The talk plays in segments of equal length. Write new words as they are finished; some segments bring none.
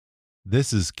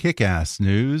This is Kick-Ass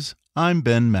News. I'm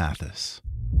Ben Mathis.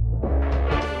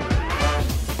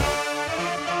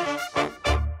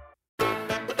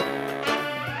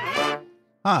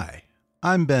 Hi,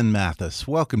 I'm Ben Mathis.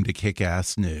 Welcome to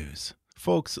Kick-Ass News.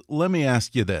 Folks, let me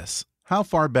ask you this. How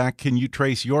far back can you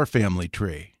trace your family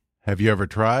tree? Have you ever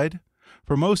tried?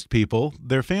 For most people,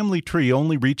 their family tree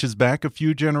only reaches back a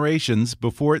few generations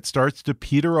before it starts to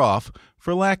peter off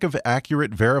for lack of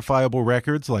accurate verifiable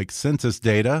records like census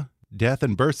data, death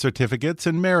and birth certificates,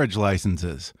 and marriage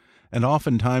licenses. And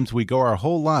oftentimes we go our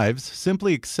whole lives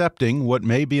simply accepting what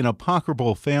may be an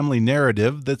apocryphal family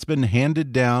narrative that's been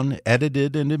handed down,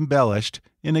 edited, and embellished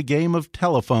in a game of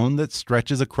telephone that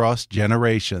stretches across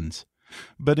generations.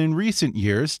 But in recent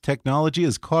years, technology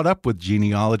has caught up with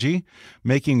genealogy,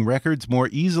 making records more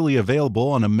easily available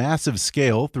on a massive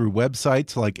scale through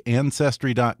websites like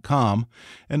Ancestry.com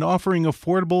and offering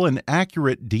affordable and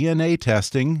accurate DNA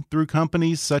testing through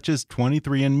companies such as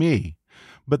 23andMe.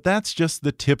 But that's just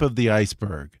the tip of the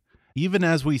iceberg. Even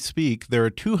as we speak, there are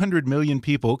 200 million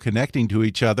people connecting to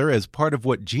each other as part of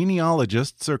what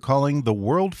genealogists are calling the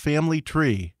World Family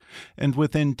Tree. And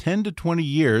within 10 to 20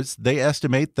 years, they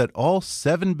estimate that all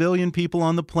 7 billion people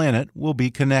on the planet will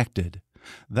be connected.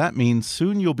 That means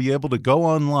soon you'll be able to go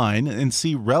online and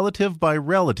see relative by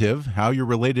relative how you're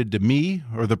related to me,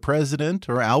 or the president,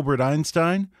 or Albert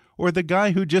Einstein, or the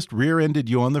guy who just rear-ended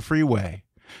you on the freeway.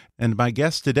 And my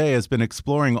guest today has been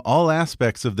exploring all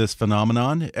aspects of this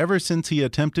phenomenon ever since he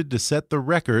attempted to set the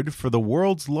record for the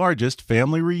world's largest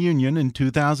family reunion in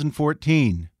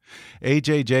 2014.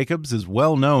 A.J. Jacobs is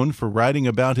well known for writing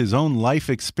about his own life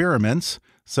experiments,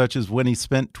 such as when he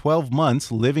spent 12 months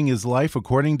living his life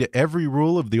according to every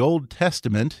rule of the Old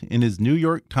Testament in his New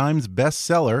York Times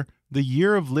bestseller, The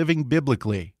Year of Living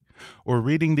Biblically, or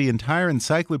reading the entire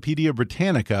Encyclopedia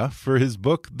Britannica for his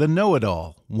book The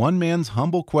Know-It-All, One Man's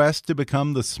Humble Quest to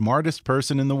Become the Smartest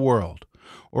Person in the World,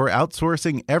 or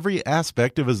outsourcing every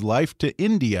aspect of his life to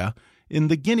India in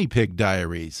The Guinea Pig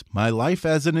Diaries, My Life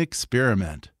as an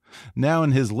Experiment. Now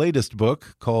in his latest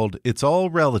book, called It's All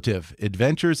Relative,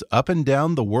 Adventures Up and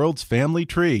Down the World's Family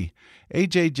Tree,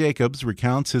 A.J. Jacobs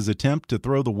recounts his attempt to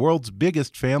throw the world's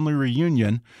biggest family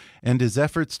reunion and his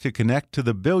efforts to connect to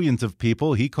the billions of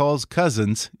people he calls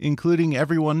cousins, including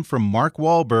everyone from Mark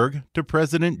Wahlberg to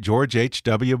President George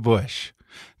H.W. Bush.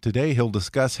 Today he'll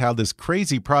discuss how this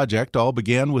crazy project all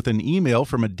began with an email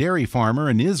from a dairy farmer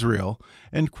in Israel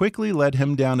and quickly led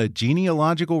him down a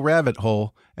genealogical rabbit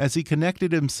hole as he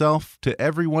connected himself to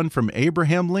everyone from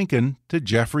Abraham Lincoln to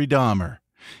Jeffrey Dahmer.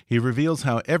 He reveals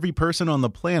how every person on the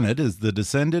planet is the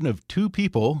descendant of two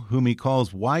people whom he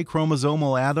calls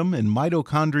Y-chromosomal Adam and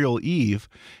mitochondrial Eve,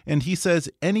 and he says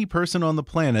any person on the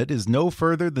planet is no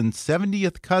further than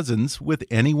 70th cousins with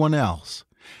anyone else.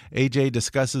 A.J.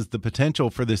 discusses the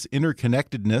potential for this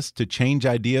interconnectedness to change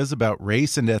ideas about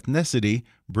race and ethnicity,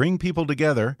 bring people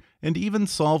together, and even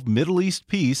solve Middle East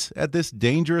peace at this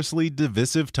dangerously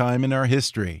divisive time in our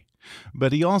history.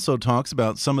 But he also talks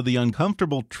about some of the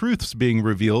uncomfortable truths being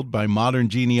revealed by modern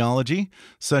genealogy,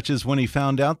 such as when he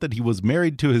found out that he was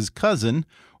married to his cousin,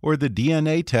 or the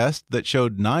DNA test that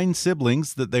showed 9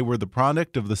 siblings that they were the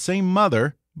product of the same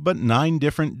mother, but 9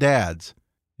 different dads.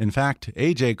 In fact,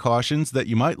 A.J. cautions that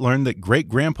you might learn that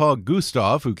great-grandpa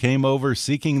Gustav, who came over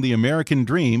seeking the American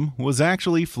dream, was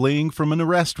actually fleeing from an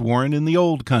arrest warrant in the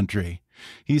old country.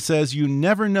 He says you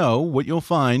never know what you'll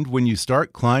find when you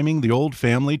start climbing the old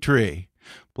family tree.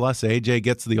 Plus, A.J.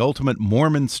 gets the ultimate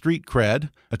Mormon street cred,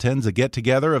 attends a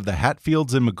get-together of the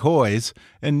Hatfields and McCoys,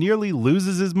 and nearly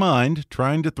loses his mind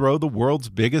trying to throw the world's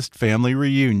biggest family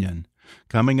reunion.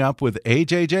 Coming up with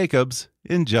A.J. Jacobs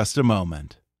in just a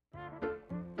moment.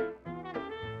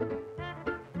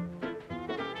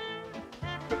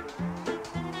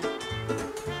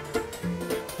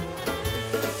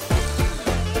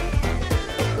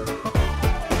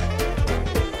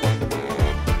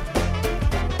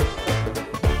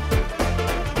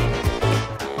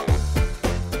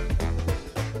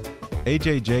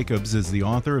 A.J. Jacobs is the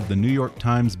author of the New York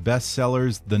Times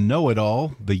bestsellers The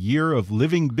Know-It-All, The Year of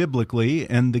Living Biblically,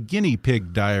 and The Guinea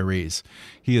Pig Diaries.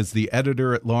 He is the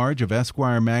editor-at-large of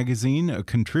Esquire magazine, a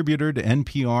contributor to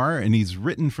NPR, and he's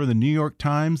written for the New York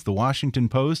Times, The Washington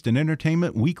Post, and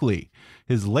Entertainment Weekly.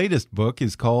 His latest book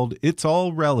is called It's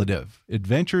All Relative,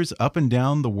 Adventures Up and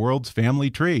Down the World's Family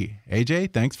Tree. A.J.,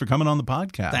 thanks for coming on the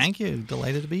podcast. Thank you.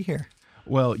 Delighted to be here.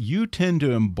 Well, you tend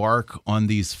to embark on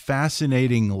these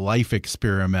fascinating life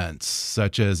experiments,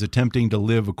 such as attempting to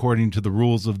live according to the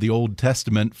rules of the Old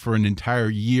Testament for an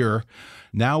entire year.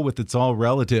 Now, with It's All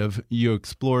Relative, you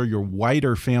explore your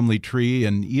wider family tree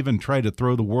and even try to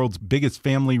throw the world's biggest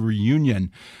family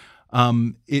reunion.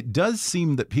 It does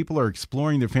seem that people are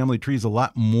exploring their family trees a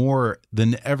lot more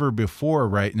than ever before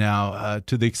right now,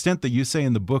 to the extent that you say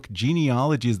in the book,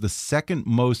 genealogy is the second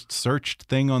most searched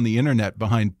thing on the internet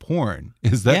behind porn.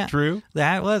 Is that true?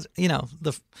 That was,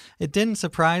 it didn't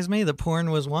surprise me that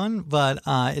porn was one, but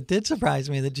it did surprise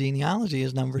me that genealogy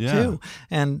is number two.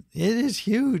 And it is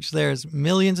huge. There's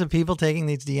millions of people taking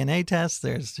these DNA tests.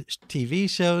 There's TV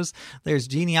shows. There's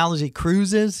genealogy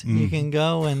cruises. You can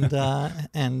go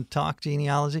and talk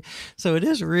genealogy. So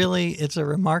it's a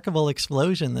remarkable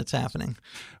explosion that's happening.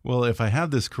 Well, if I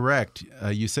have this correct,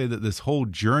 you say that this whole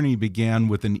journey began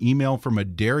with an email from a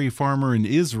dairy farmer in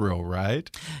Israel,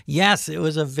 right? Yes, it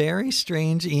was a very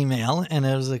strange email, and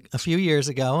it was a few years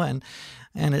ago, and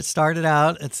it started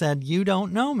out, it said, "You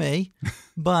don't know me,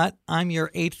 but I'm your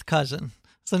 8th cousin."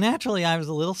 So naturally, I was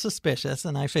a little suspicious,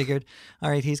 and I figured, all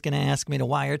right, he's going to ask me to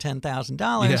wire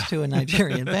 $10,000 to a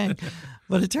Nigerian bank.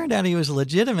 But it turned out he was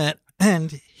legitimate,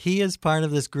 and he is part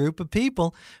of this group of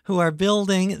people who are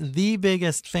building the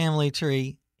biggest family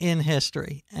tree in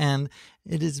history. And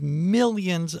it is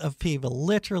millions of people,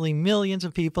 literally millions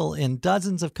of people in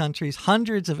dozens of countries,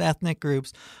 hundreds of ethnic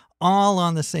groups, all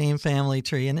on the same family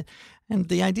tree. And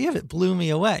the idea of it blew me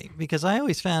away because I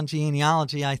always found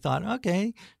genealogy, I thought,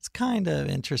 okay, it's kind of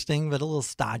interesting, but a little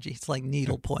stodgy. It's like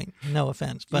needlepoint. No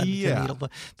offense, but it's a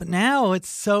needlepoint. But now it's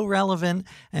so relevant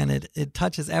and it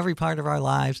touches every part of our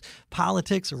lives,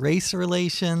 politics, race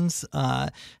relations,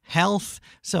 health.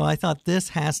 So I thought this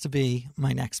has to be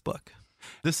my next book.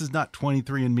 This is not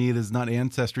 23andMe. This is not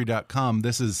Ancestry.com.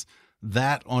 This is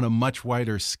that on a much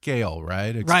wider scale,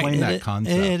 right? Explain that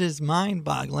concept. It is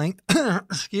mind-boggling.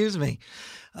 Excuse me.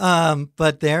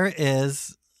 But there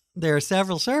are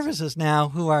several services now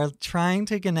who are trying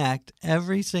to connect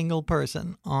every single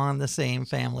person on the same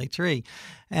family tree.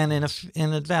 And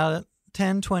in about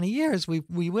 10, 20 years, we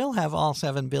will have all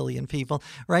 7 billion people.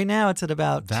 Right now, it's at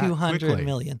about 200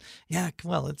 million. Yeah,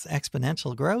 well, it's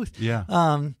exponential growth. Yeah.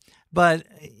 But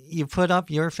you put up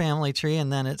your family tree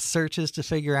and then it searches to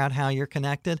figure out how you're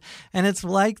connected. And it's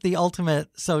like the ultimate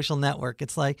social network.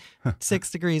 It's like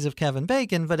 6 degrees of Kevin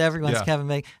Bacon, but everyone's Kevin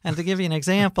Bacon. And to give you an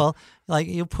example, like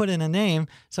you put in a name.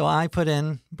 So I put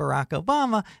in Barack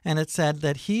Obama and it said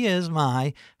that he is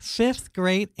my 5th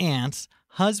great aunt's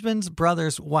husband's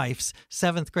brother's wife's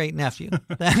 7th great nephew.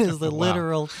 That is the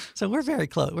literal. So we're very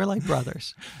close. We're like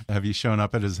brothers. Have you shown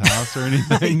up at his house or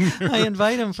anything? I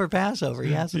invite him for Passover.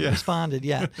 He hasn't responded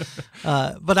yet.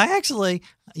 But I actually,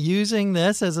 using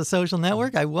this as a social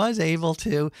network, I was able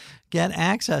to get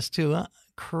access to a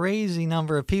crazy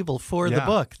number of people for the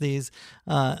book. These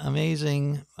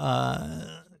amazing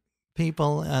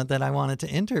people that I wanted to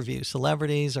interview,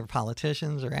 celebrities or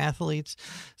politicians or athletes.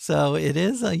 So it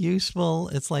is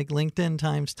it's like LinkedIn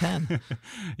times 10.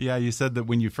 Yeah, you said that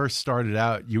when you first started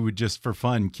out, you would just for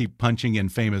fun keep punching in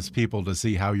famous people to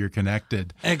see how you're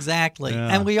connected. Exactly. Yeah.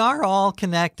 And we are all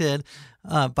connected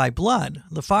by blood.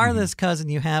 The farthest cousin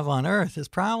you have on Earth is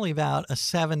probably about a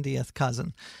 70th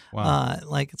cousin. Wow.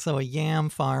 So a yam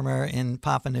farmer in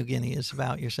Papua New Guinea is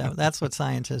about your 7th. That's what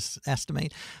scientists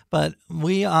estimate. But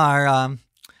we are,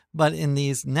 but in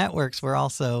these networks, we're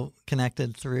also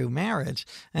connected through marriage.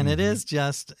 And it is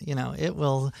just, it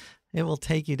will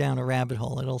take you down a rabbit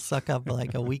hole. It'll suck up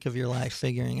like a week of your life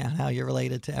figuring out how you're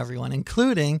related to everyone,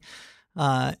 including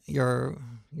your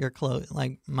close,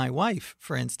 like my wife,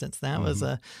 for instance. That was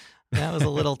a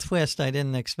little twist I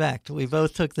didn't expect. We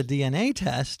both took the DNA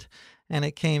test, and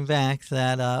it came back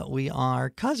that we are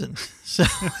cousins. So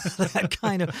that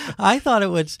kind of, I thought it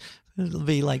would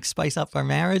be like spice up our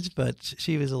marriage, but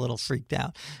she was a little freaked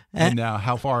out. And now,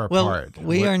 how far apart? Well,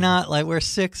 we are not like, we're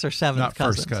 6th or 7th not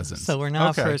cousins. First cousins. So we're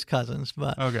not first cousins.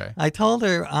 But I told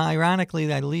her,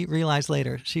 ironically, I realized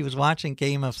later, she was watching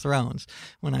Game of Thrones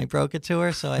when I broke it to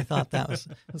her. So I thought that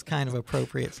was kind of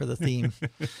appropriate for the theme.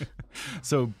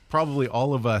 So probably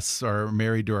all of us are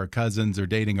married to our cousins or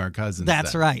dating our cousins.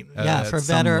 That's then, right. Yeah, for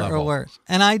better or worse.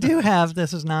 And I do have,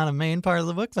 this is not a main part of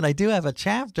the book, but I do have a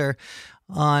chapter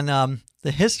on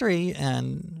the history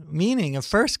and meaning of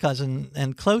first cousin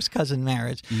and close cousin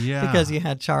marriage. Yeah. Because you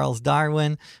had Charles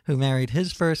Darwin, who married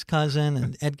his first cousin,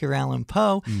 and Edgar Allan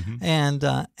Poe. And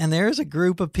there's a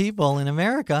group of people in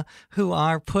America who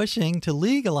are pushing to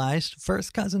legalize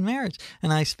first cousin marriage.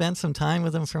 And I spent some time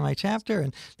with them for my chapter,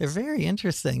 and they're very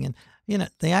interesting. And,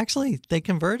 they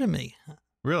converted me.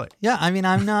 Really? Yeah, I mean,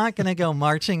 I'm not going to go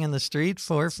marching in the street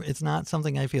it's not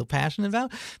something I feel passionate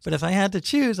about. But if I had to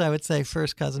choose, I would say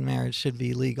first cousin marriage should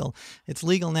be legal. It's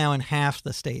legal now in half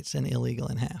the states and illegal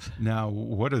in half. Now,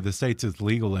 what are the states it's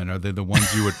legal in? Are they the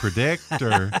ones you would predict?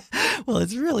 Or Well,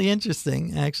 it's really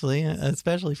interesting, actually,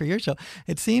 especially for your show.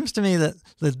 It seems to me that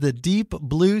the deep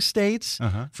blue states,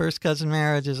 first cousin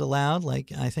marriage is allowed,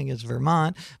 like I think it's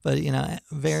Vermont, but,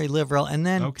 very liberal. And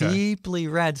then deeply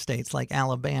red states like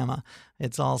Alabama,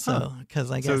 it's also,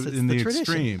 because I guess it's in the the tradition.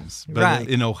 Extremes. But right.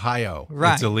 in Ohio,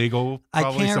 right. it's illegal, probably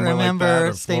I can't somewhere remember like that,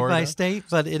 or state Florida. by state,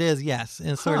 but it is, yes.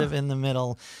 It's sort of in the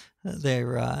middle.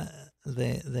 They're a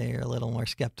little more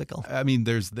skeptical. I mean,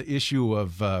 there's the issue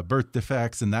of birth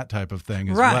defects and that type of thing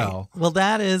as right. well. Well,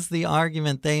 that is the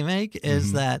argument they make,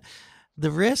 is that the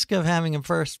risk of having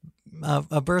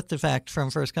a birth defect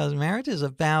from first cousin marriage is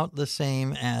about the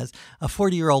same as a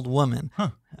 40-year-old woman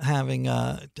having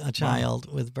a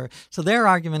child with birth. So their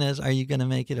argument is, are you going to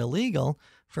make it illegal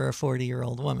for a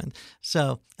 40-year-old woman?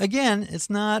 So again, it's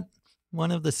not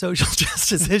one of the social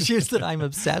justice issues that I'm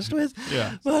obsessed with.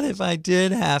 Yeah. But if I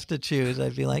did have to choose,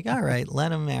 I'd be like, all right, let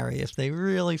them marry if they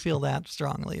really feel that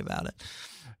strongly about it.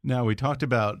 Now, we talked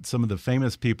about some of the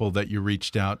famous people that you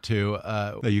reached out to.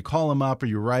 You call them up or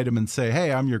you write them and say,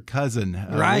 hey, I'm your cousin.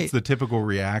 Right. What's the typical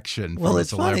reaction from a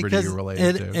celebrity you're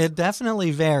related to? It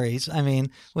definitely varies. I mean,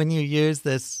 when you use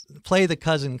this play the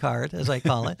cousin card, as I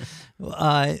call it,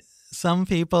 some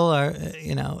people are,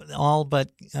 all but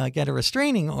get a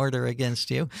restraining order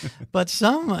against you. But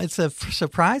some, it's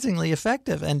surprisingly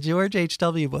effective. And George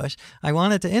H.W. Bush, I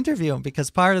wanted to interview him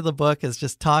because part of the book is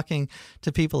just talking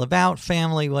to people about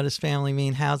family. What does family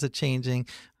mean? How's it changing?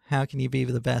 How can you be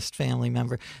the best family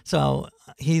member? So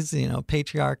he's,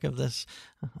 patriarch of this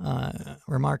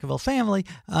remarkable family.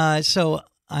 So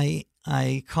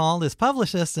I called his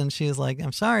publicist and she was like,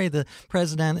 I'm sorry, the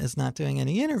president is not doing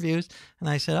any interviews. And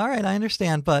I said, all right, I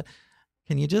understand, but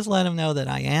can you just let him know that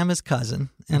I am his cousin?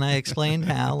 And I explained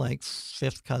how, like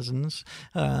fifth cousins.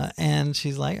 And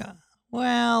she's like,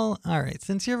 well, all right,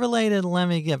 since you're related, let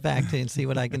me get back to you and see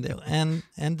what I can do. And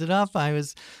ended up, I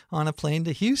was on a plane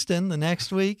to Houston the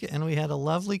next week and we had a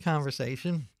lovely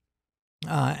conversation.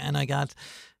 And I got...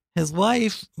 His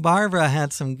wife, Barbara,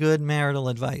 had some good marital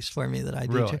advice for me that I did.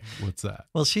 Really? What's that?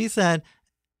 Well, she said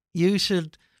you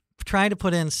should try to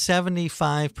put in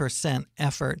 75%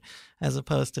 effort as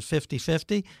opposed to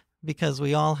 50-50 because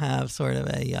we all have sort of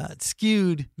a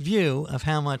skewed view of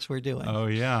how much we're doing. Oh,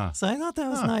 yeah. So I thought that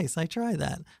was nice. I tried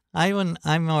that.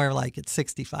 I'm more like at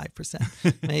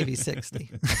 65%, maybe 60.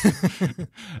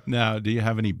 Now, do you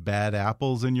have any bad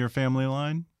apples in your family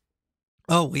line?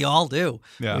 Oh, we all do.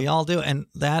 Yeah. We all do. And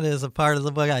that is a part of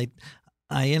the book.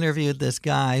 I interviewed this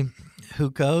guy who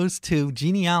goes to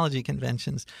genealogy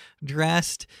conventions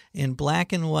dressed in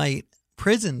black and white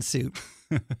prison suit.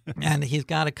 And he's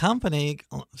got a company,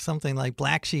 something like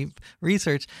Black Sheep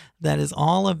Research, that is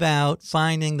all about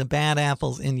finding the bad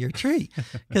apples in your tree.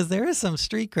 Because there is some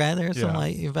street cred. There's some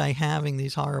by having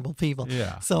these horrible people.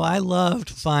 Yeah. So I loved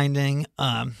finding,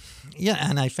 and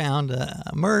I found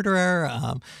a murderer,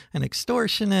 an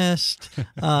extortionist.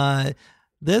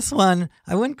 This one,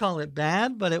 I wouldn't call it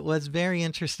bad, but it was very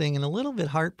interesting and a little bit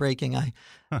heartbreaking.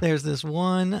 There's this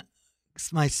one,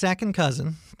 my second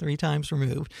cousin, 3 times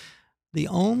removed. The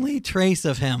only trace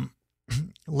of him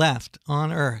left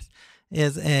on Earth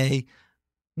is a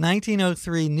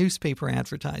 1903 newspaper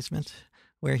advertisement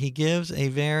where he gives a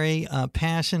very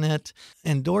passionate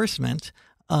endorsement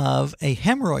of a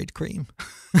hemorrhoid cream.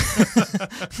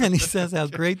 And he says how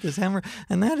great this hemorrhoid,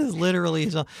 and that is literally,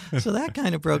 so that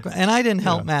kind of broke, and I didn't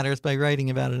help matters by writing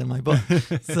about it in my book.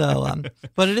 So,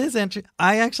 but it is interesting.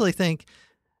 I actually think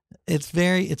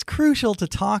it's crucial to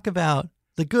talk about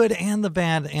the good and the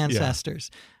bad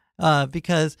ancestors,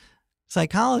 because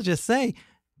psychologists say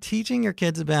teaching your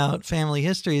kids about family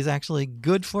history is actually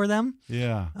good for them.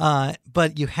 Yeah.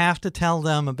 But you have to tell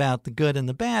them about the good and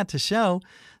the bad to show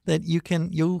that you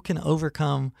can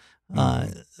overcome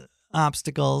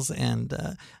obstacles and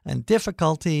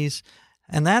difficulties.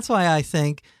 And that's why I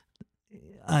think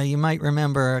you might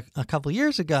remember a couple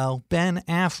years ago, Ben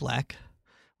Affleck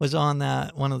was on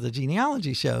one of the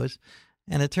genealogy shows.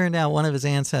 And it turned out one of his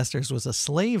ancestors was a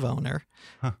slave owner,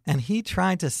 and he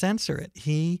tried to censor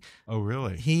it. Oh,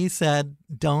 really? He said,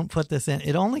 don't put this in.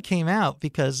 It only came out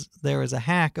because there was a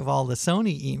hack of all the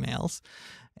Sony emails,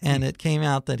 and it came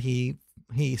out that he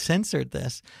censored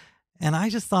this. And I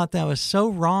just thought that was so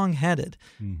wrong-headed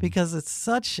because it's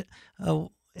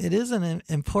it is an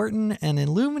important and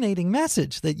illuminating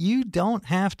message that you don't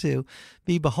have to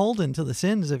be beholden to the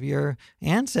sins of your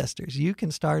ancestors. You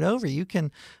can start over. You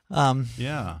can, And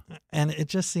it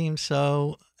just seems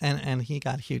so, and he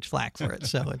got huge flack for it.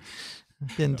 So it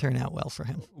didn't turn out well for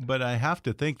him. But I have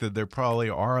to think that there probably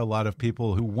are a lot of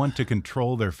people who want to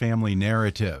control their family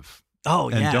narrative. Oh,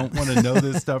 and yeah. don't want to know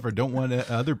this stuff or don't want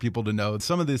other people to know.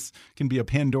 Some of this can be a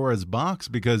Pandora's box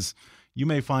because you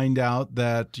may find out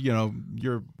that,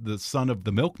 you're the son of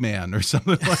the milkman or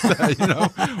something like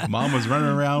that. Mom was running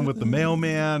around with the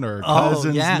mailman or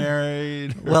cousins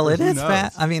married. Well, it is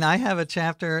I mean, I have a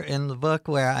chapter in the book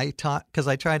where I talk, because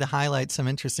I try to highlight some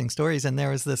interesting stories. And there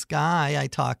was this guy I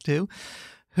talked to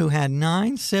who had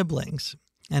 9 siblings.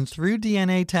 And through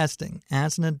DNA testing,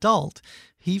 as an adult,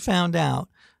 he found out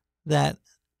that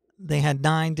they had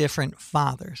 9 different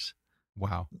fathers.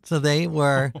 Wow. So they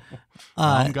were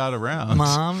Mom got around.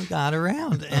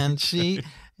 And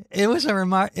it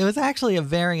was actually a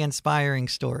very inspiring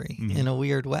story in a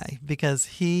weird way, because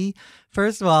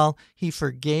first of all, he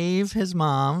forgave his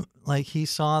mom. Like, he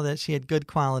saw that she had good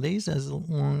qualities as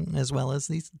well as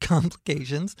these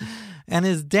complications. And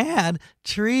his dad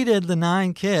treated the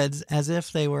 9 kids as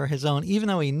if they were his own, even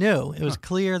though he knew. It was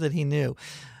clear that he knew.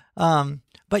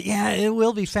 But yeah, it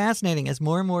will be fascinating as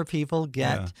more and more people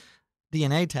get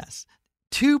DNA tests.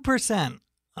 2%,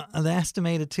 the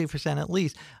estimated 2% at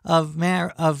least, of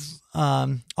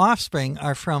offspring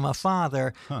are from a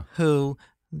father who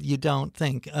you don't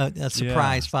think a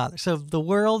surprise father. So the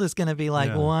world is going to be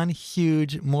like one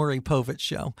huge Maury Povich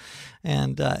show,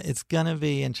 and it's going to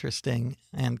be interesting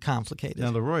and complicated.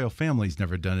 Now, the royal family's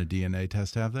never done a DNA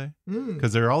test, have they?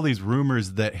 Because there are all these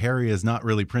rumors that Harry is not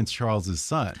really Prince Charles's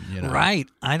son. Right.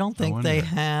 I don't think they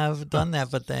have done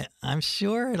that, but I'm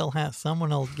sure someone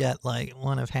will get like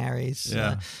one of Harry's,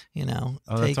 that's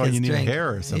take all his you need, drink. a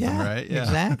hair or something, right? Yeah,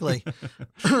 exactly.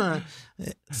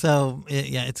 So,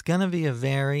 it's going to be a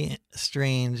very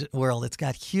strange world. It's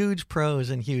got huge pros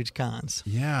and huge cons.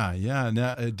 Yeah.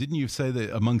 Now, didn't you say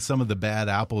that among some of the bad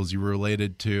apples you were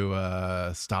related to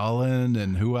Stalin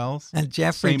and who else? And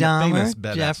Jeffrey Dahmer.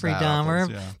 Apples,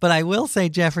 yeah. But I will say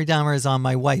Jeffrey Dahmer is on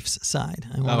my wife's side.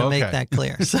 I want to make that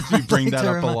clear. So you bring that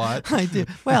up a lot? I do.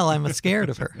 Well, I'm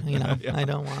scared of her. I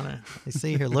don't want to. I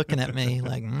see her looking at me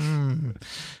like,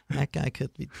 that guy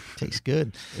tastes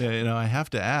good. Yeah, I have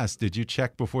to ask, did you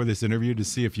check before this interview to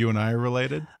see if you and I are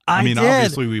related? I mean, did.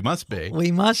 Obviously we must be.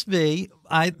 We must be.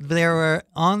 There were,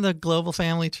 on the global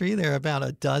family tree, there are about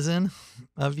a dozen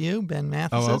of you, Ben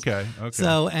Mathis. Oh, okay.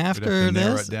 So after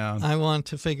this, down. I want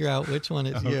to figure out which one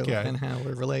is you and how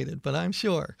we're related. But I'm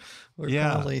sure we're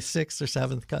probably 6th or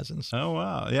 7th cousins. Oh,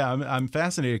 wow. Yeah, I'm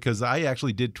fascinated because I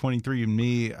actually did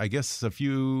 23andMe, I guess, a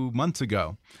few months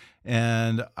ago.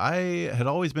 And I had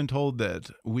always been told that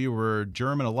we were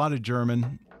German, a lot of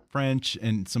German, French,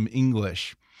 and some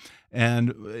English.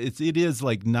 And it is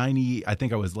like 90, I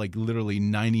think I was like literally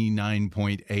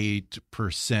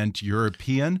 99.8%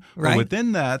 European. Right. But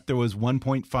within that, there was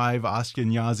 1.5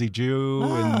 Ashkenazi Jew.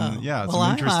 And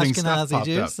some interesting stuff popped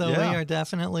Jew, up. So we are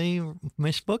definitely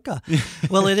mishbuka.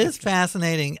 Well, it is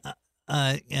fascinating.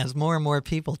 As more and more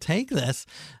people take this,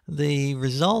 the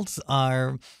results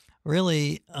are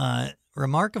really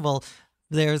remarkable.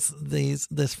 There's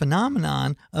this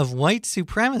phenomenon of white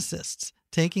supremacists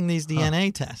taking these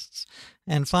DNA tests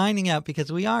and finding out,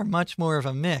 because we are much more of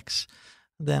a mix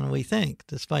than we think,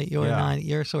 despite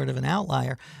you're sort of an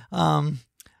outlier. And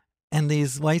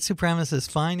these white supremacists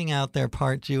finding out they're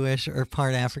part Jewish or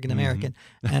part African American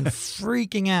and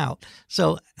freaking out.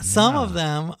 So some of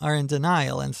them are in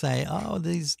denial and say, "Oh,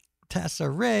 these tests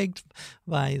are rigged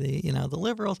by the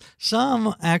liberals."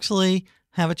 Some actually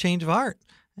have a change of heart.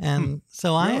 And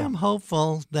so I am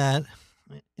hopeful that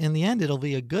in the end, it'll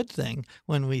be a good thing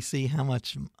when we see how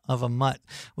much of a mutt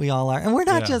we all are. And we're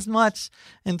not just mutts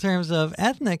in terms of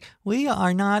ethnic. We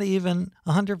are not even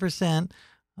 100%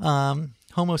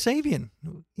 Homo sapien.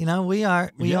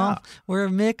 We're a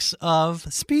mix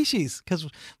of species, because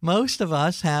most of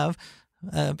us have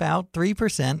about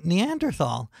 3%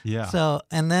 Neanderthal. Yeah. So,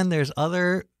 and then there's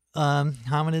other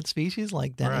hominid species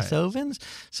like Denisovans.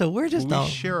 So we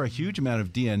share a huge amount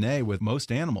of DNA with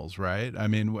most animals, right? I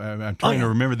mean, I'm trying to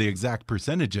remember the exact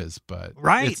percentages, but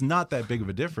it's not that big of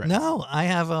a difference. No, I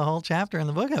have a whole chapter in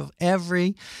the book of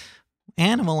every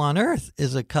animal on Earth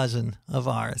is a cousin of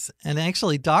ours. And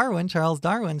actually Charles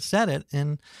Darwin said it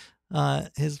in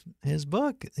his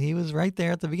book. He was right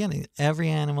there at the beginning. Every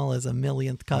animal is a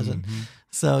millionth cousin.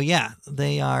 So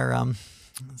they are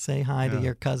say hi to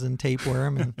your cousin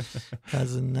tapeworm and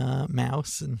cousin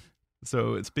mouse. And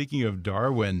so, speaking of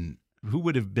Darwin, who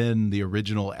would have been the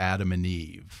original Adam and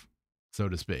Eve, so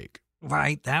to speak?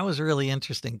 Right, that was really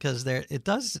interesting, because it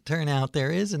does turn out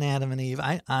there is an Adam and Eve.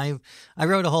 I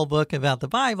wrote a whole book about the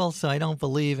Bible, so I don't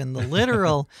believe in the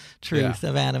literal truth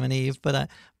of Adam and Eve.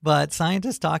 But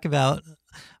scientists talk about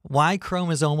Y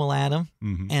chromosomal Adam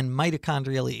and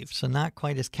mitochondrial Eve, so not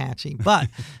quite as catchy. But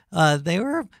they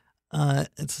were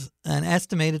It's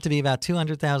estimated to be about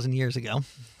 200,000 years ago.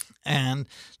 And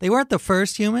they weren't the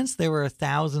first humans. There were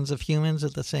thousands of humans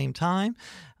at the same time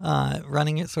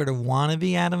running it sort of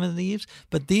wannabe Adam and Eve.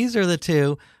 But these are the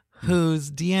two whose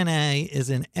DNA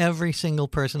is in every single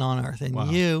person on Earth. In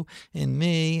you, in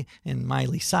me, in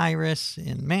Miley Cyrus,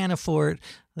 in Manafort,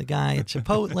 the guy at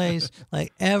Chipotle's.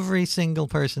 Like every single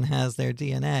person has their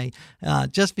DNA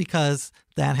just because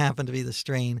that happened to be the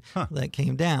strain that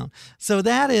came down. So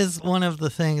that is one of the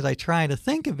things I try to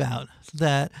think about,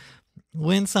 that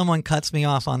when someone cuts me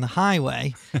off on the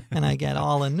highway and I get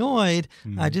all annoyed,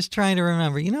 I just try to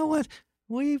remember, you know what?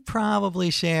 We probably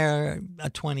share a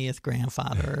 20th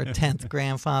grandfather or a 10th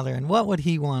grandfather, and what would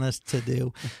he want us to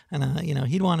do? And,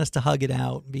 he'd want us to hug it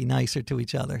out, be nicer to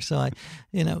each other. So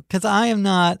because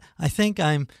I think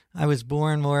I was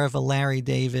born more of a Larry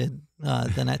David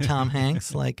than a Tom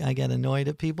Hanks. Like I get annoyed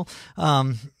at people.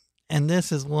 And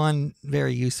this is one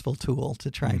very useful tool to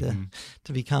try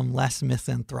to become less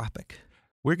misanthropic.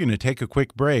 We're going to take a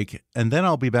quick break, and then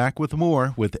I'll be back with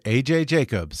more with A.J.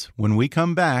 Jacobs when we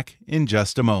come back in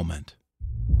just a moment.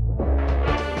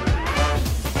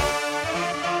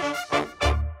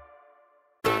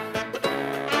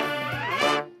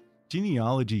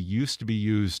 Genealogy used to be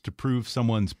used to prove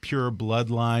someone's pure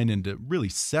bloodline and to really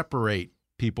separate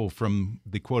people from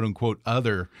the quote-unquote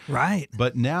other. Right.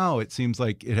 But now it seems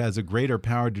like it has a greater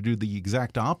power to do the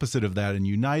exact opposite of that and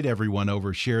unite everyone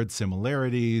over shared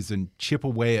similarities and chip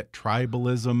away at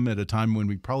tribalism at a time when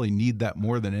we probably need that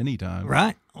more than any time.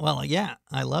 Right. Well, yeah,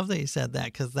 I love that you said that,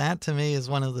 because that to me is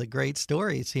one of the great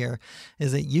stories here,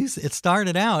 is it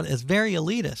started out as very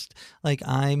elitist. Like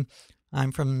I'm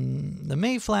from the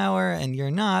Mayflower and you're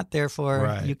not,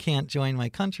 therefore you can't join my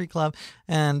country club.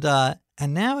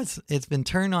 And now it's been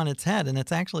turned on its head, and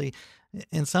it's actually,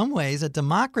 in some ways, a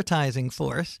democratizing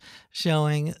force,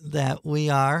 showing that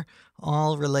we are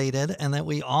all related and that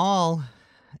we all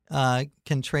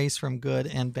can trace from good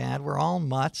and bad. We're all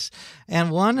mutts.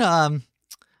 And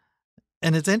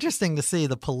and it's interesting to see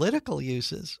the political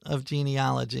uses of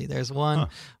genealogy. There's one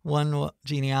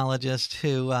genealogist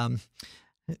who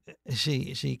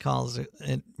she calls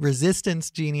it resistance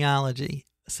genealogy.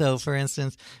 So, for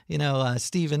instance,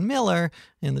 Stephen Miller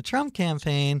in the Trump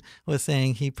campaign was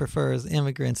saying he prefers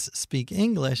immigrants speak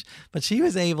English, but she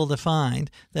was able to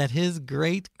find that his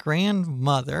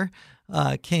great-grandmother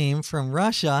came from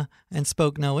Russia and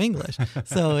spoke no English.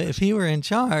 So if he were in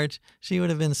charge, she would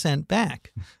have been sent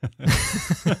back,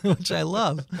 which I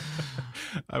love.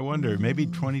 I wonder, maybe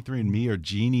 23andMe or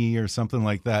Genie or something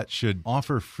like that should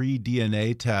offer free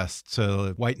DNA tests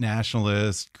to white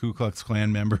nationalists, Ku Klux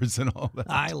Klan members, and all that.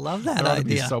 I love that there ought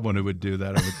idea. To be someone who would do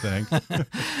that, I would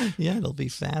think. Yeah, it'll be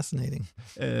fascinating.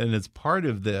 And as part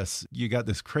of this, you got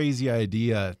this crazy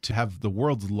idea to have the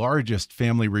world's largest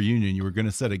family reunion. You were going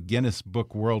to set a Guinness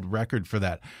Book World Record for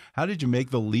that. How did you make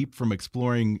the leap from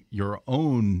exploring your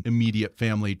own immediate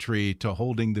family tree to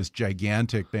holding this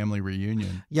gigantic family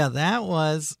reunion? Yeah, that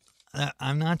was...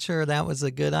 I'm not sure that was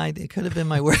a good idea. It could have been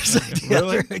my worst idea.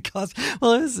 Really?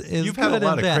 Well, it was You've had a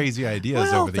lot of crazy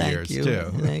ideas over the years, too.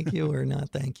 Thank you or not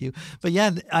thank you. But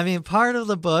yeah, I mean, part of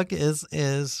the book is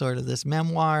sort of this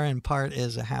memoir, and part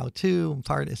is a how-to, and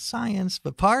part is science,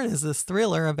 but part is this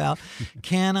thriller about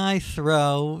can I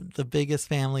throw the biggest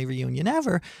family reunion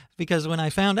ever? Because when I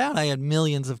found out I had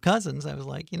millions of cousins, I was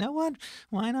like, you know what?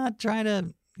 Why not try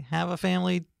to have a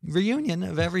family reunion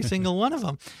of every single one of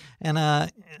them? And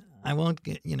I won't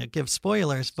give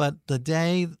spoilers, but the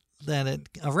day that it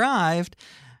arrived,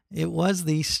 it was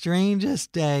the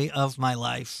strangest day of my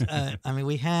life. I mean,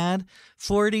 we had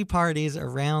 40 parties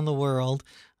around the world,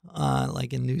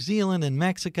 like in New Zealand and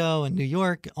Mexico and New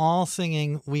York, all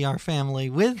singing "We Are Family"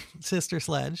 with Sister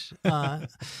Sledge,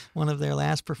 one of their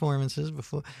last performances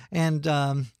before, and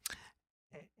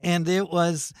it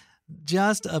was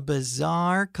just a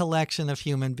bizarre collection of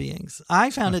human beings. I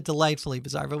found it delightfully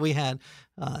bizarre, but we had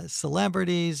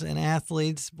celebrities and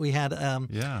athletes. We had a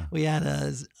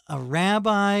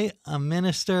rabbi, a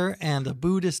minister, and a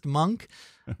Buddhist monk.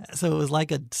 So it was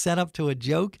like a setup to a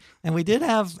joke. And we did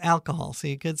have alcohol, so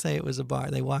you could say it was a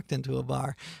bar. They walked into a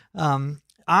bar.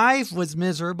 I was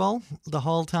miserable the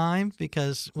whole time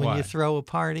because when you throw a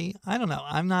party, I don't know,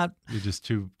 I'm not... You're just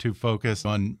too focused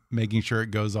on making sure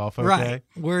it goes off okay? Right.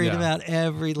 Worried about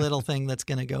every little thing that's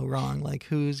going to go wrong, like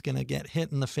who's going to get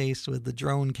hit in the face with the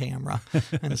drone camera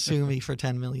and sue me for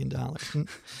 $10 million.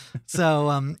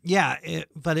 So,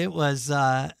 but it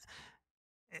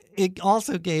it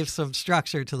also gave some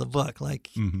structure to the book, like,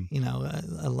 Mm-hmm.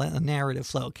 a narrative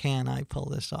flow. Can I pull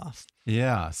this off?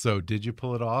 Yeah. So did you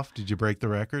pull it off? Did you break the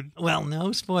record? Well,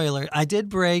 no spoiler. I did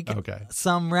break Okay.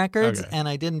 some records, Okay. and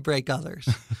I didn't break others.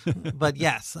 But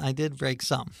yes, I did break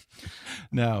some.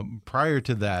 Now, prior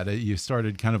to that, you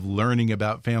started kind of learning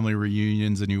about family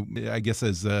reunions, and I guess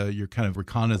as your kind of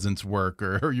reconnaissance work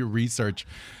or your research,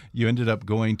 you ended up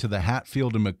going to the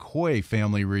Hatfield and McCoy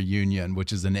family reunion,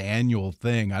 which is an annual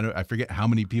thing. I forget how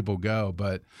many people go,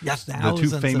 but Yes, the two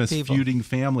thousands of famous people. feuding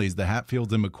families, the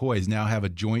Hatfields and McCoys, now have a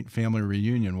joint family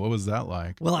reunion. What was that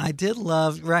like? Well, I did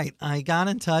love, right. I got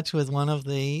in touch with one of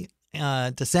the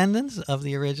descendants of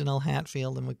the original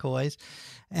Hatfield and McCoys,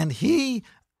 and he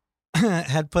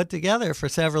had put together for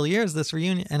several years this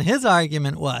reunion. And his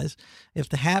argument was, if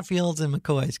the Hatfields and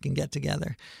McCoys can get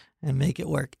together and make it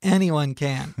work, anyone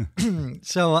can.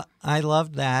 So I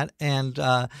loved that. And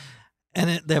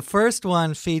the first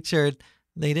one featured,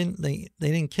 they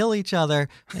didn't kill each other.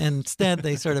 Instead,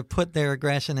 they sort of put their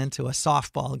aggression into a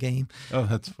softball game. Oh,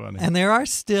 that's funny. And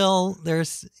there's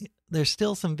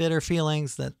still some bitter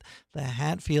feelings that the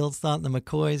Hatfields thought the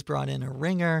McCoys brought in a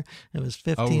ringer. It was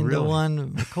 15 really? to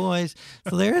 1 McCoys.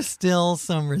 So there is still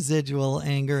some residual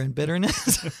anger and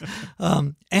bitterness.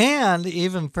 And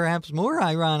even perhaps more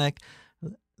ironic,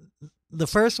 the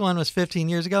first one was 15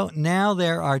 years ago. Now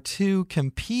there are two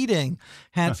competing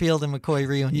Hatfield and McCoy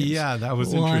reunions. Yeah, that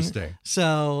was interesting.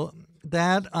 So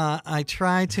that I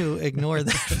try to ignore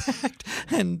that fact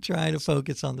and try to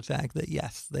focus on the fact that,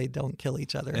 yes, they don't kill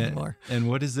each other anymore. And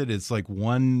what is it? It's like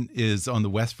one is on the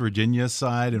West Virginia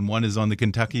side and one is on the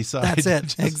Kentucky side. That's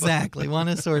it. Exactly. One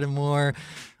is sort of more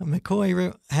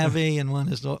McCoy heavy and one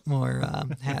is more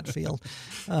Hatfield.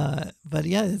 But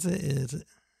yeah,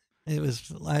 it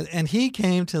was, and he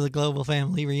came to the Global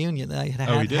Family Reunion. I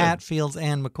had Hatfields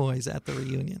and McCoys at the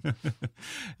reunion.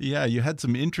 Yeah, you had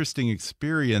some interesting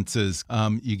experiences.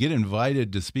 You get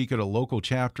invited to speak at a local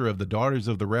chapter of the Daughters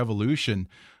of the Revolution.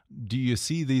 Do you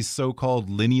see these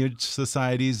so-called lineage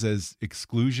societies as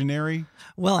exclusionary?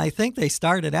 Well, I think they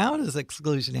started out as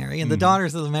exclusionary, and the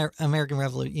Daughters of the American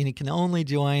Revolution, you can only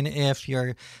join if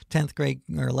your 10th grade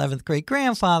or 11th grade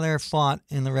grandfather fought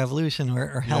in the Revolution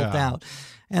or helped out.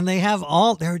 And there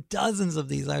are dozens of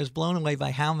these. I was blown away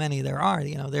by how many there are.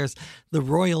 There's the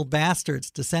Royal Bastards,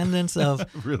 descendants of...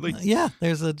 Really? Yeah,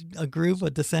 there's a group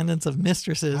of descendants of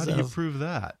mistresses. How do you prove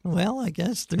that? Well, I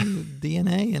guess through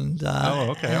DNA and...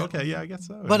 okay. Yeah, I guess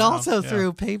so. But also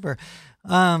through paper.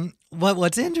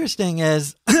 What's interesting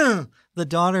is the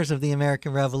Daughters of the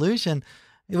American Revolution,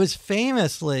 it was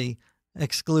famously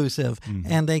exclusive,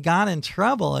 and they got in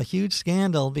trouble, a huge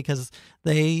scandal, because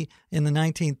they, in the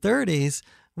 1930s,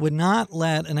 would not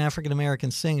let an African-American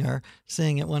singer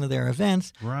sing at one of their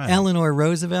events. Right. Eleanor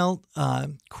Roosevelt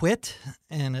quit,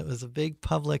 and it was a big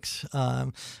public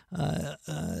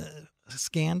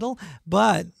scandal.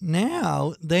 But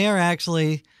now they are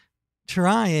actually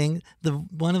trying,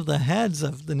 one of the heads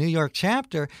of the New York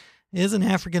chapter is an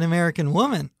African-American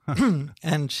woman,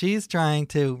 and she's trying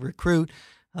to recruit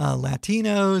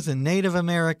Latinos and Native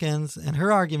Americans. And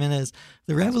her argument is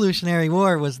the Revolutionary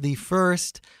War was the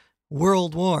first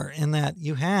world war in that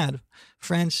you had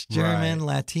French, German,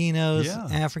 Latinos,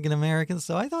 African Americans.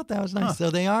 So I thought that was nice. So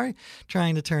they are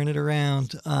trying to turn it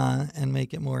around and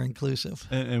make it more inclusive.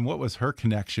 And what was her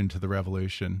connection to the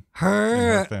revolution?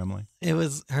 Her family. It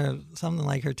was something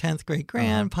like her 10th great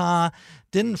grandpa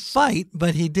didn't fight,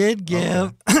 but he did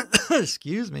give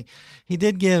excuse me, he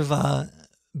did give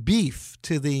beef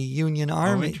to the Union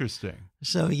Army. Oh, interesting.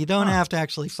 So you don't have to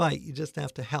actually fight. You just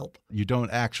have to help. You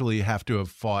don't actually have to have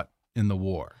fought in the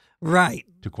war. Right.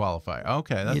 To qualify.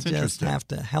 Okay, that's interesting. You just have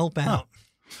to help out.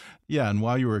 Yeah, and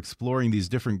while you were exploring these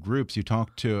different groups, you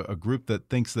talked to a group that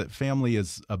thinks that family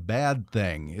is a bad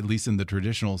thing, at least in the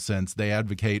traditional sense. They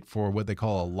advocate for what they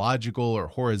call a logical or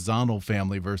horizontal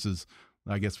family versus,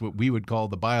 I guess, what we would call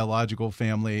the biological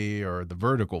family or the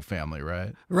vertical family,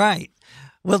 right? Right.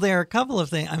 Well, there are a couple of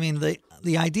things. I mean,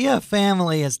 the idea of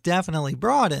family has definitely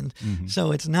broadened.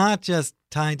 So it's not just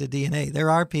tied to DNA. There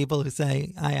are people who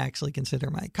say, I actually consider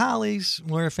my colleagues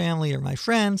more family or my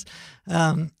friends.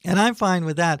 And I'm fine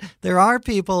with that. There are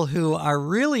people who are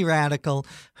really radical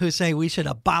who say we should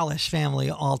abolish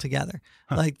family altogether.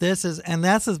 Like this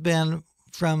has been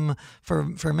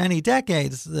for many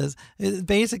decades.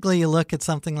 Basically, you look at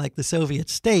something like the Soviet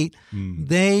state.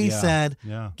 They said,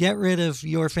 get rid of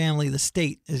your family. The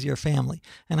state is your family.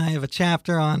 And I have a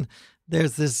chapter on,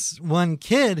 there's this one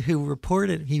kid who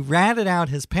reported, he ratted out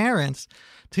his parents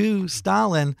to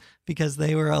Stalin because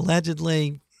they were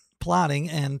allegedly plotting,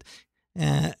 and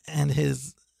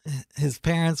his his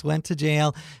parents went to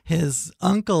jail. His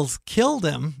uncles killed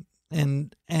him,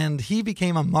 and he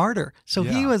became a martyr. So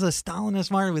he was a Stalinist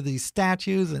martyr with these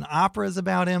statues and operas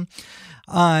about him.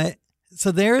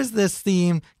 So there is this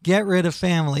theme: get rid of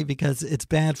family because it's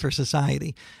bad for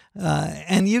society.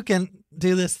 And you can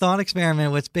do this thought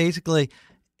experiment, which basically,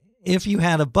 if you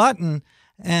had a button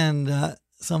and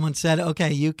someone said,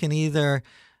 "Okay, you can either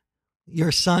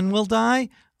your son will die."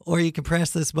 Or you can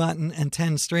press this button and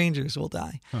 10 strangers will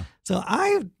die. Huh. So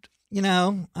I'm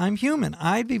human.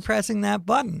 I'd be pressing that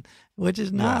button, which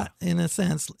is not, in a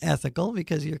sense, ethical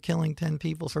because you're killing 10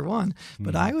 people for one.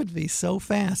 But I would be so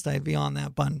fast, I'd be on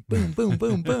that button. Boom, boom,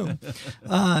 boom, boom.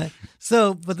 But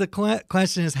the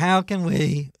question is, how can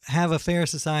we have a fair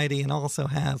society and also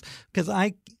have, because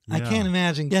I can't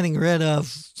imagine getting rid of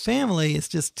family. It's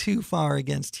just too far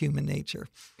against human nature.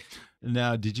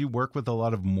 Now, did you work with a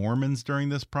lot of Mormons during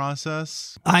this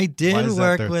process? I did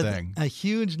work with a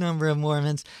huge number of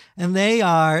Mormons, and they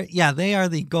are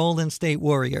the Golden State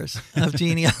Warriors of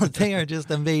genealogy. They are just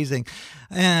amazing.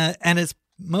 And it's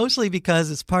mostly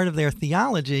because it's part of their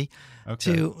theology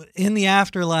in the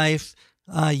afterlife,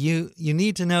 you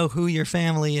need to know who your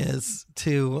family is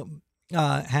to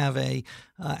have a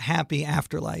happy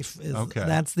afterlife.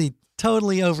 That's the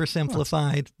totally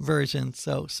oversimplified version.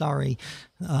 So sorry,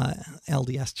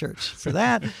 LDS Church, for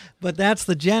that. But that's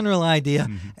the general idea.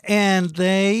 Mm-hmm. And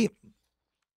they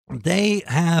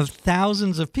have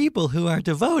thousands of people who are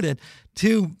devoted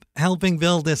to helping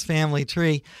build this family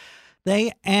tree.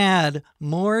 They add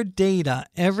more data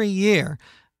every year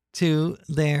to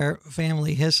their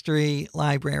family history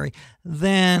library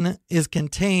than is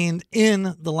contained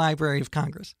in the Library of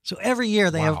Congress. So every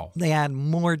year they add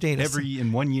more data.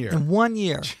 In 1 year. In 1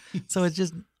 year. So it's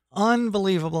just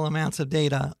unbelievable amounts of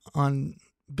data on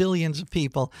billions of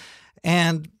people.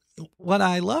 And what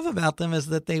I love about them is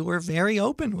that they were very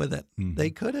open with it. Mm-hmm.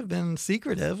 They could have been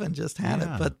secretive and just had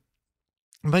it,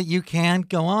 but you can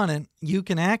go on and you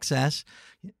can access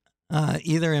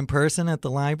either in person at the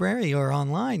library or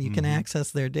online. You can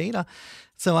access their data.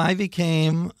 So I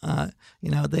became,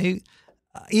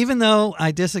 even though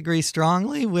I disagree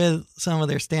strongly with some of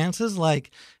their stances,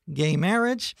 like gay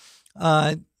marriage,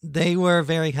 they were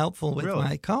very helpful with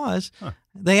my cause. Huh.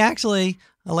 They actually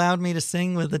allowed me to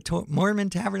sing with the Mormon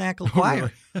Tabernacle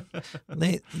Choir.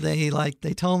 Really?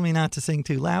 They told me not to sing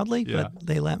too loudly, but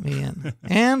they let me in.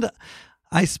 And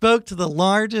I spoke to the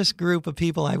largest group of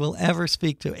people I will ever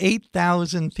speak to,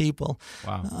 8,000 people.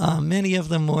 Wow. Many of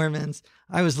them Mormons.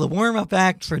 I was the warm-up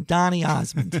act for Donny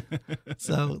Osmond.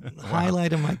 So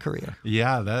highlight of my career.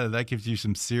 Yeah, that gives you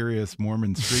some serious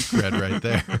Mormon street cred right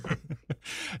there.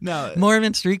 Now,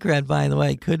 Mormon street cred, by the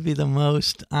way, could be the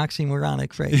most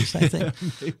oxymoronic phrase, I think.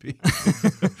 Maybe.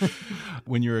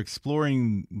 When you're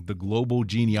exploring the global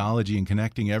genealogy and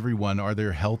connecting everyone, are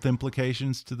there health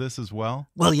implications to this as well?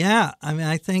 Well, yeah. I mean,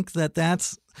 I think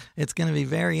it's going to be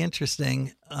very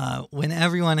interesting when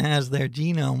everyone has their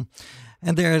genome.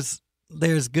 And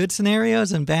there's good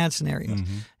scenarios and bad scenarios.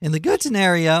 Mm-hmm. In the good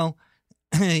scenario,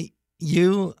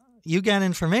 you get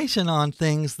information on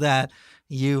things that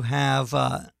you have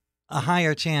a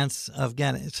higher chance of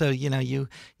getting. So,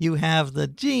 you have the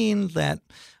gene that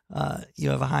you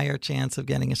have a higher chance of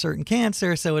getting a certain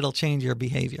cancer, so it'll change your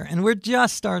behavior. And we're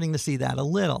just starting to see that a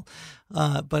little,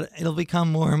 but it'll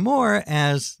become more and more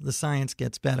as the science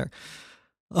gets better.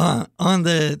 On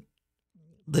the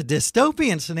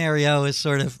dystopian scenario is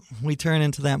sort of, we turn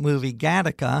into that movie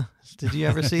Gattaca. Did you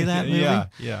ever see that movie?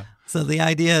 Yeah. So the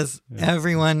idea is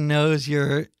everyone knows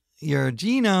your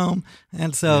genome,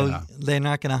 and so they're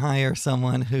not going to hire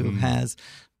someone who has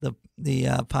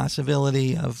the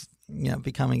possibility of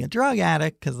becoming a drug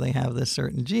addict because they have this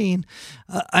certain gene.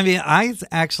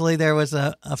 There was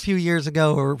a few years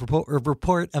ago a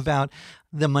report about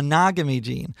the monogamy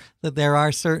gene, that there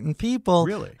are certain people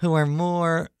who are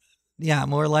more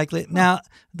likely. Now,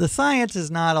 the science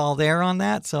is not all there on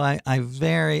that, so I'm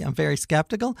very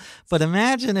skeptical. But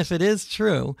imagine if it is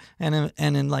true, and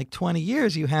in like 20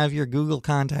 years, you have your Google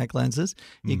contact lenses.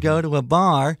 You go to a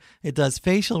bar, it does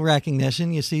facial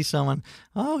recognition. You see someone,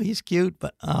 oh, he's cute,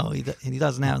 but he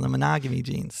doesn't have the monogamy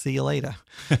gene. See you later.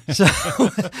 So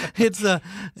it's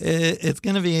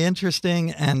going to be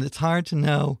interesting, and it's hard to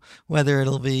know whether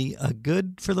it'll be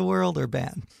good for the world or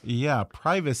bad. Yeah,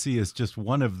 privacy is just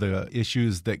one of the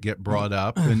issues that get brought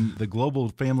up, and the global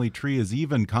family tree is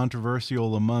even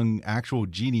controversial among actual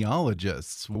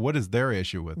genealogists. What is their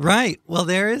issue with it? Right. Well,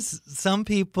 there is some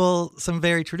people, some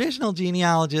very traditional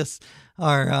genealogists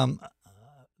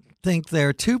think there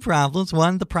are two problems.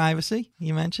 One, the privacy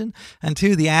you mentioned, and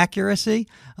two, the accuracy.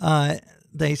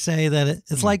 they say that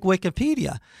it's like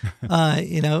Wikipedia.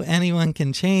 Anyone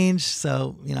can change.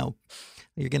 So,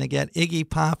 you're going to get Iggy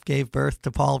Pop gave birth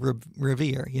to Paul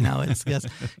Revere. It's just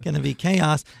going to be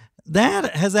chaos.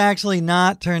 That has actually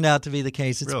not turned out to be the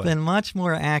case. It's been much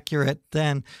more accurate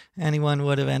than anyone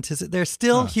would have anticipated. There's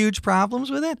still huge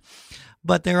problems with it,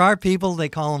 but there are people, they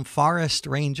call them forest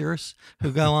rangers,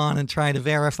 who go on and try to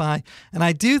verify. And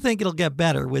I do think it'll get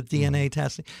better with DNA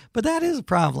testing. But that is a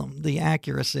problem, the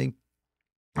accuracy.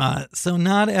 So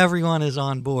not everyone is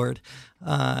on board.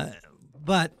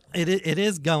 But it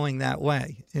is going that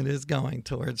way. It is going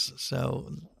towards, so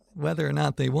whether or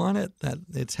not they want it, that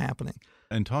it's happening.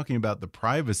 And talking about the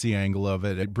privacy angle of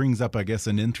it, it brings up, I guess,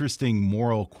 an interesting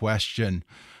moral question,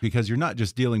 because you're not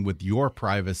just dealing with your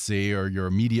privacy or your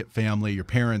immediate family, your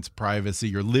parents' privacy,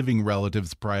 your living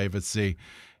relatives' privacy.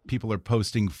 People are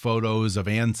posting photos of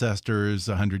ancestors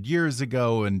 100 years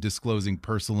ago and disclosing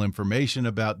personal information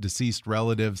about deceased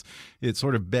relatives. It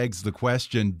sort of begs the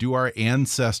question, do our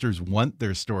ancestors want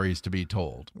their stories to be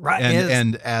told? Right.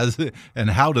 And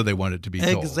how do they want it to be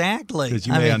told? Exactly. Because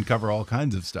you may uncover all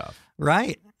kinds of stuff.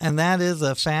 Right. And that is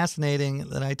a fascinating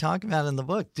that I talk about in the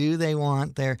book. Do they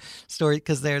want their story?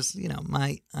 Because there's,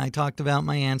 I talked about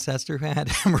my ancestor who had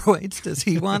hemorrhoids. Does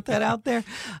he want that out there?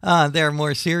 There are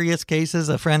more serious cases.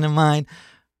 A friend of mine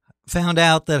found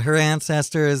out that her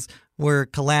ancestors were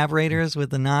collaborators with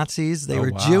the Nazis. They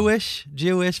were Jewish,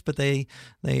 but they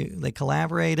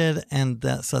collaborated. And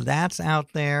so that's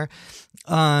out there.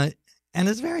 And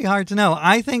it's very hard to know.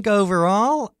 I think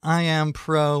overall, I am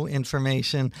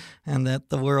pro-information and that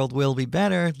the world will be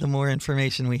better the more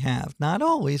information we have. Not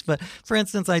always, but for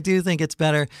instance, I do think it's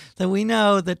better that we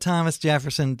know that Thomas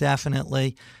Jefferson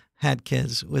definitely had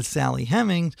kids with Sally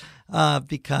Hemings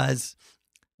because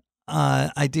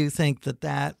I do think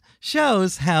that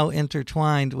shows how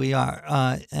intertwined we are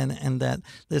and that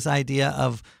this idea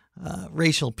of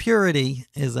racial purity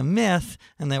is a myth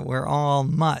and that we're all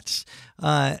mutts.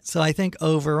 So I think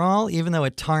overall, even though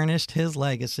it tarnished his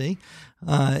legacy,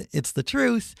 it's the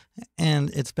truth and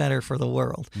it's better for the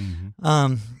world.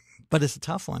 Mm-hmm. But it's a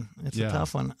tough one. It's a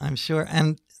tough one, I'm sure.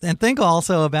 And think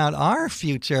also about our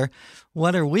future.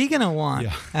 What are we going to want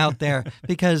out there?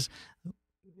 Because,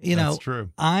 That's true.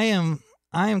 I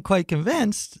am quite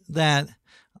convinced that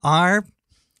our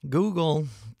Google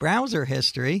browser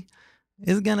history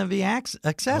is going to be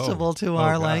accessible to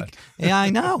our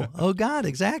I know. Oh, God,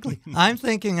 exactly. I'm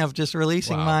thinking of just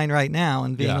releasing mine right now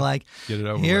and being like, get it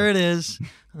over here with. It is.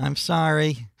 I'm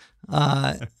sorry.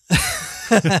 Because,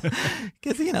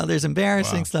 there's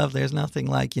embarrassing stuff. There's nothing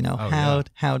like,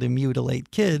 how to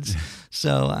mutilate kids.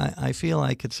 So I feel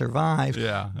I could survive.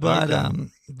 Yeah.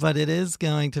 But it is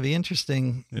going to be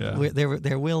interesting. Yeah.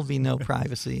 There will be no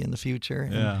privacy in the future.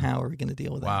 And how are we going to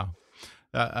deal with that? Wow.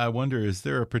 I wonder, is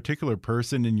there a particular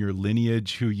person in your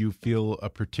lineage who you feel a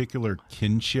particular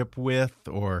kinship with,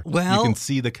 or you can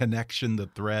see the connection, the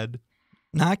thread?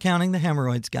 Not counting the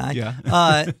hemorrhoids guy.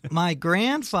 Yeah. My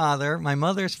grandfather, my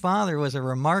mother's father, was a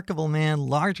remarkable man,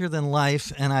 larger than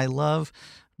life, and I loved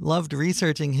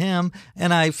researching him.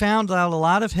 And I found out a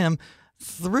lot of him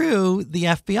through the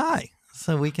FBI.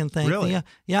 So we can thank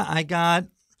I got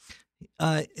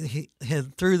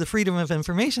through the Freedom of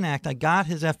Information Act, I got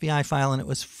his FBI file, and it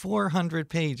was 400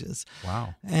 pages.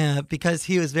 Wow. Because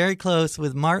he was very close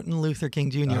with Martin Luther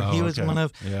King Jr. He was one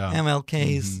of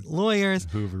MLK's lawyers.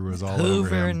 Hoover was all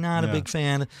over him. Not a big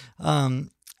fan.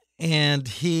 And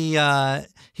he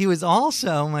was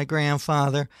also, my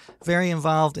grandfather, very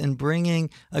involved in bringing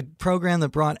a program that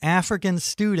brought African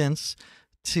students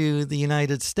to the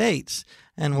United States.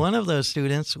 And one of those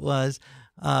students was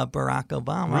Barack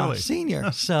Obama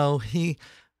Sr. So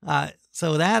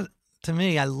so that, to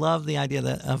me, I love the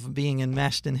idea of being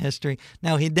enmeshed in history.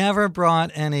 Now, he never brought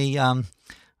any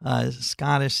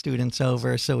Scottish students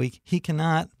over, so he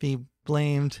cannot be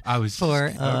blamed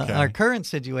for our current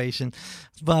situation.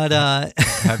 But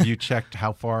have you checked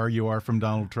how far you are from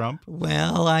Donald Trump?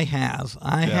 Well, I have.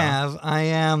 I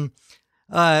am.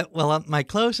 My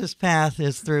closest path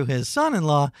is through his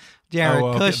son-in-law, Jared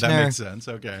Kushner. That makes sense.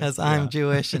 Okay. Because I'm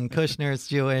Jewish and Kushner is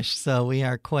Jewish, so we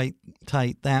are quite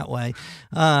tight that way.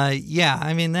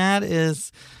 I mean that's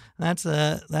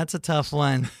a tough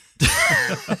one.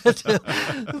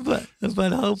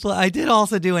 but hopefully, I did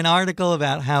also do an article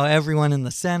about how everyone in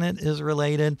the Senate is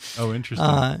related. Oh,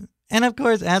 interesting. And of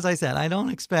course, as I said, I don't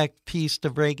expect peace to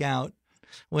break out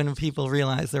when people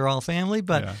realize they're all family,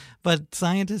 but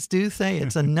scientists do say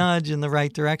it's a nudge in the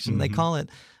right direction. They call it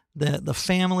the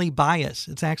family bias.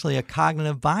 It's actually a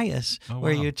cognitive bias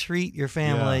where you treat your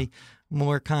family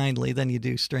more kindly than you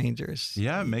do strangers.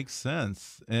 Yeah, it makes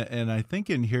sense. And I think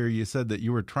in here you said that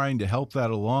you were trying to help that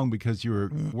along because you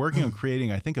were working on creating,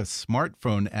 I think, a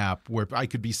smartphone app where I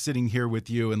could be sitting here with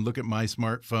you and look at my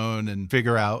smartphone and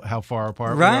figure out how far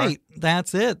apart we are. Right.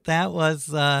 That's it. That was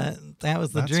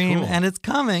the dream. Cool. And it's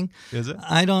coming. Is it?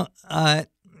 I don't,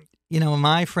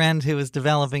 my friend who was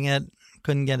developing it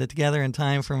couldn't get it together in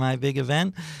time for my big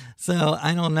event. So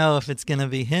I don't know if it's going to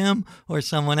be him or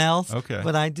someone else. Okay.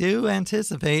 But I do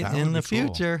anticipate in the cool.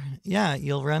 future,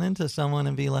 you'll run into someone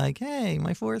and be like, hey,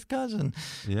 my fourth cousin.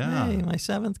 Yeah. Hey, my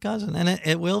seventh cousin. And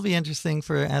it will be interesting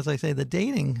for, as I say, the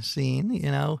dating scene,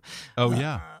 Oh,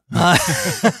 yeah.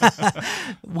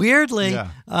 Weirdly, Yeah.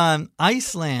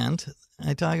 Iceland,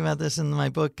 I talk about this in my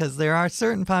book because there are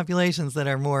certain populations that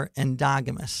are more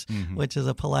endogamous, which is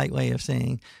a polite way of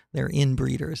saying they're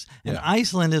inbreeders. And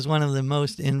Iceland is one of the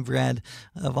most inbred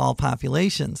of all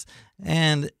populations.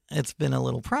 And it's been a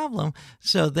little problem.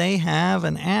 So they have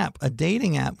an app, a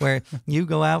dating app, where you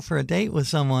go out for a date with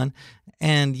someone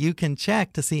and you can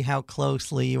check to see how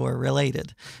closely you are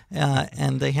related.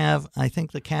 And they have, I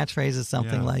think the catchphrase is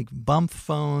something like, bump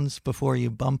phones before you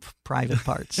bump private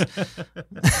parts.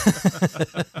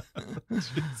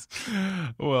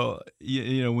 Well,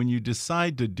 when you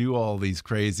decide to do all these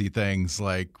crazy things,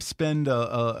 like spend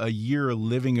a year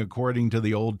living according to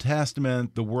the Old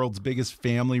Testament, the world's biggest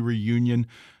family reunion,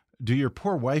 do your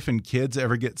poor wife and kids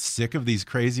ever get sick of these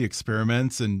crazy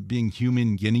experiments and being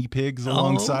human guinea pigs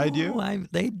alongside you?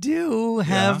 They do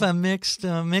have a mixed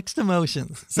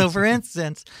emotions. So, for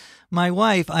instance, my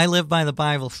wife, I lived by the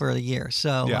Bible for a year,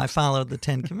 so I followed the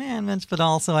 10 Commandments, but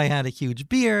also I had a huge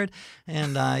beard,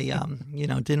 and I,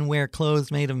 didn't wear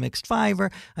clothes made of mixed fiber.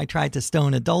 I tried to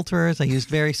stone adulterers. I used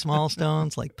very small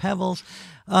stones like pebbles.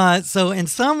 So in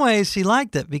some ways, she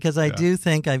liked it because I do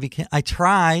think I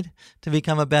tried to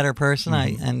become a better person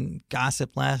and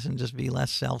gossip less and just be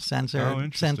less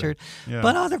self-centered. Yeah.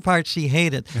 But other parts she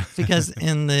hated because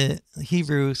in the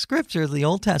Hebrew scripture, the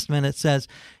Old Testament, it says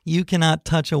you cannot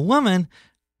touch a woman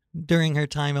during her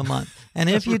time a month. And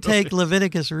if you take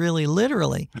Leviticus really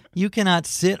literally, you cannot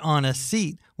sit on a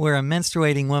seat where a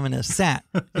menstruating woman has sat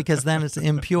because then it's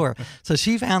impure. So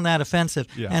she found that offensive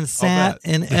and sat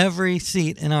in every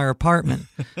seat in our apartment.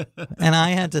 And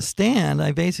I had to stand.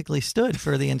 I basically stood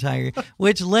for the entire year,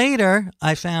 which later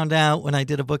I found out when I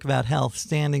did a book about health,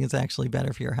 standing is actually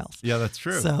better for your health. Yeah, that's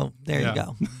true. So there you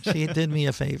go. She did me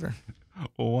a favor.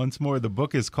 Well, once more, the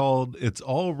book is called It's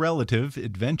All Relative,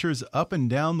 Adventures Up and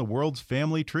Down the World's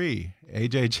Family Tree.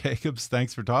 A.J. Jacobs,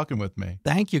 thanks for talking with me.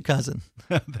 Thank you, cousin.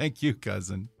 Thank you,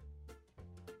 cousin.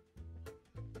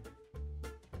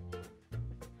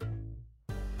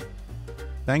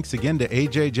 Thanks again to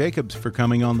A.J. Jacobs for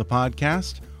coming on the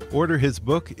podcast. Order his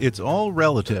book, It's All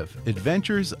Relative,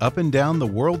 Adventures Up and Down the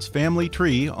World's Family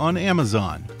Tree on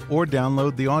Amazon, or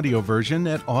download the audio version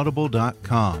at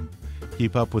audible.com.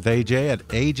 Keep up with AJ at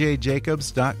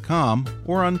ajjacobs.com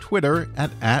or on Twitter at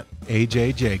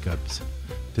 @ajjacobs.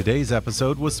 Today's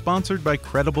episode was sponsored by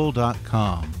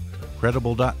Credible.com.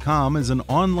 Credible.com is an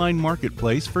online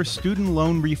marketplace for student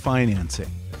loan refinancing.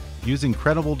 Using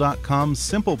Credible.com's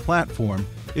simple platform,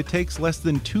 it takes less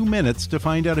than 2 minutes to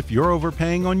find out if you're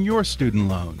overpaying on your student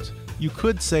loans. You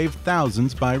could save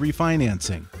thousands by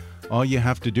refinancing. All you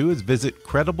have to do is visit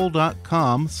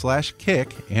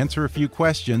Credible.com/kick, answer a few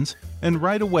questions, and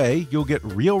right away you'll get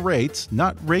real rates,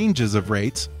 not ranges of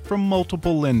rates, from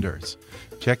multiple lenders.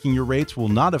 Checking your rates will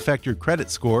not affect your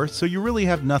credit score, so you really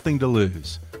have nothing to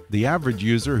lose. The average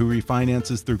user who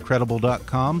refinances through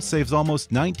Credible.com saves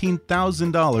almost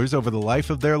 $19,000 over the life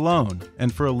of their loan.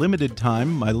 And for a limited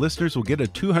time, my listeners will get a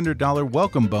 $200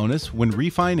 welcome bonus when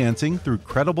refinancing through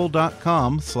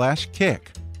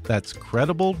Credible.com/kick. That's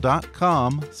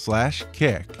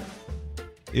Credible.com/kick.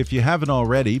 If you haven't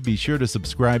already, be sure to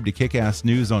subscribe to Kick-Ass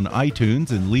News on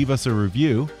iTunes and leave us a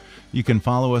review. You can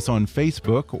follow us on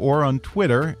Facebook or on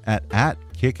Twitter at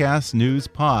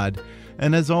 @KickassNewsPod.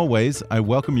 And as always, I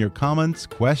welcome your comments,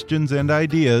 questions, and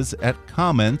ideas at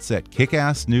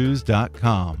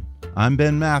comments@kickassnews.com. I'm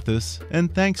Ben Mathis,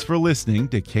 and thanks for listening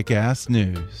to Kick-Ass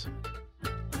News.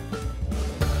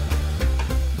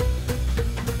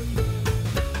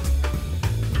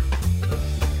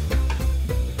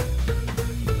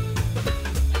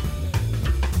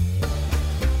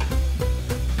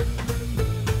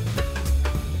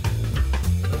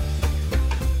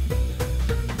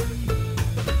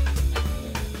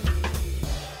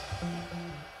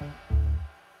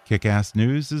 Kick-Ass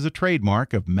News is a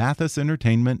trademark of Mathis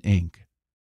Entertainment, Inc.